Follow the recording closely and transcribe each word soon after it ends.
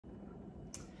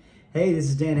Hey, this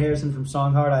is Dan Harrison from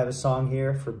Songheart. I have a song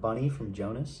here for Bunny from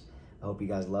Jonas. I hope you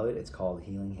guys love it. It's called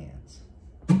Healing Hands.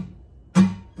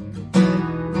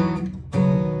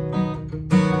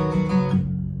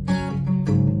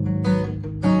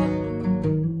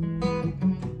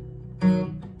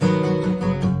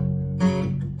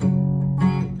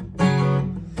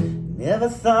 Never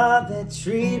thought that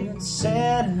treatment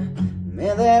center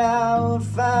meant that I would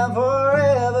find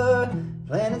forever.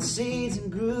 Planted seeds and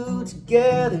grew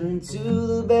together into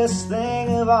the best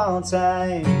thing of all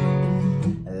time.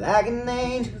 Like an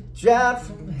angel dropped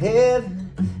from heaven,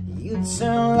 you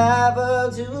turn life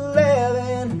up to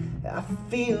 11. I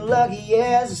feel lucky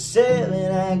as a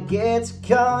 7, I get to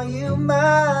call you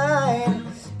mine.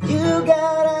 You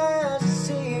got eyes to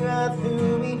see right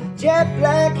through me, jet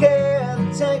black hair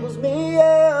that tangles me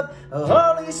up. A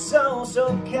holy soul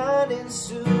so kind and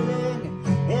soothing,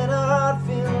 and a heart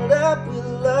filled up with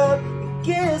love. Your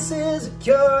kiss is a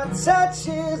cure, a touch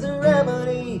is a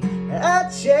remedy. I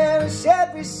cherish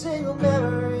every single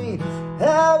memory.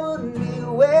 I wouldn't be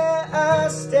where I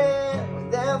stand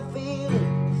without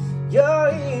feeling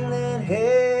your healing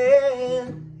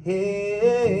hands.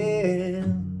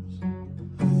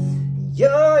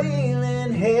 Your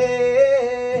healing hands.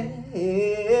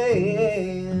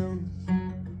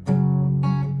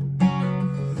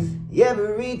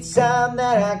 Every time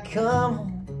that I come home,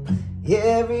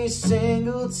 every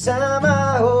single time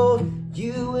I hold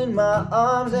you in my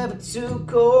arms, never too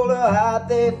cold or hot,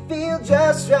 they feel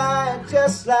just right,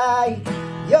 just like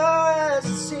your eyes to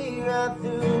see right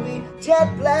through me,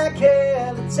 jet black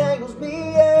hair that tangles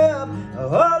me up. A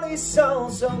holy soul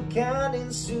so kind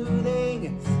and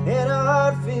soothing, and a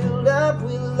heart filled up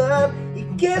with love. Your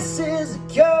kiss is a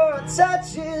cure, a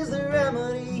touch is the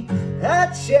remedy. I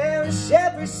cherish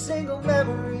every single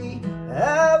memory.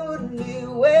 I wouldn't be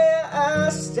where I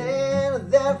stand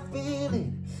without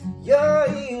feeling your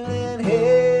healing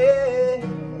hands.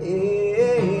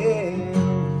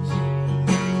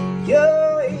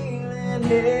 Your healing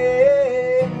hands.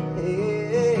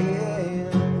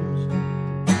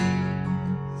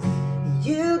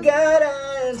 You got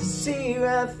eyes to see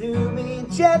right through me,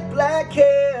 jet black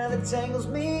hair that tangles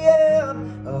me up.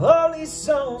 A holy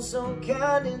soul so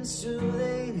kind and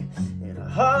soothing, and a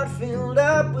heart filled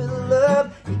up with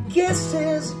love. Your kiss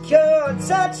is a cure, a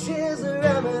touch is a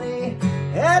remedy.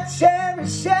 I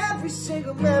cherish every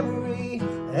single memory.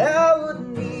 I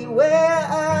wouldn't be where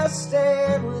I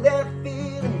stand without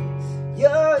feeling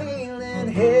your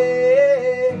healing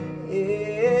hands.